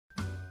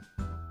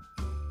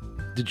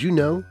Did you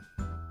know?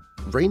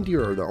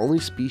 Reindeer are the only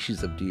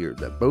species of deer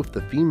that both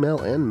the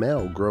female and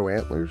male grow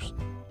antlers.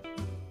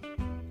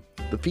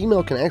 The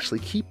female can actually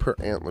keep her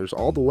antlers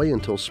all the way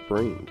until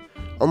spring,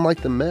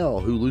 unlike the male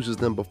who loses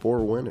them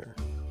before winter.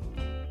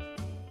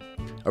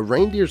 A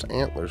reindeer's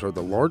antlers are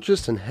the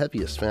largest and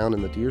heaviest found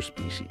in the deer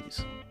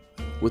species,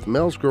 with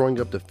males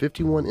growing up to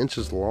 51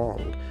 inches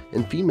long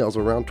and females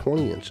around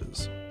 20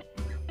 inches.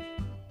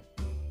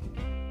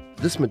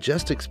 This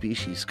majestic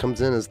species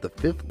comes in as the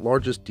 5th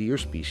largest deer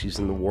species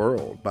in the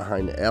world,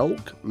 behind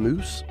elk,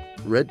 moose,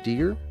 red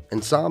deer, and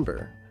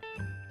sambar.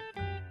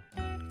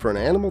 For an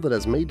animal that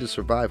is made to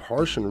survive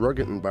harsh and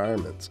rugged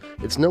environments,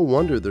 it's no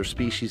wonder their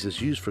species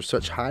is used for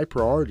such high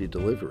priority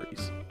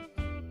deliveries.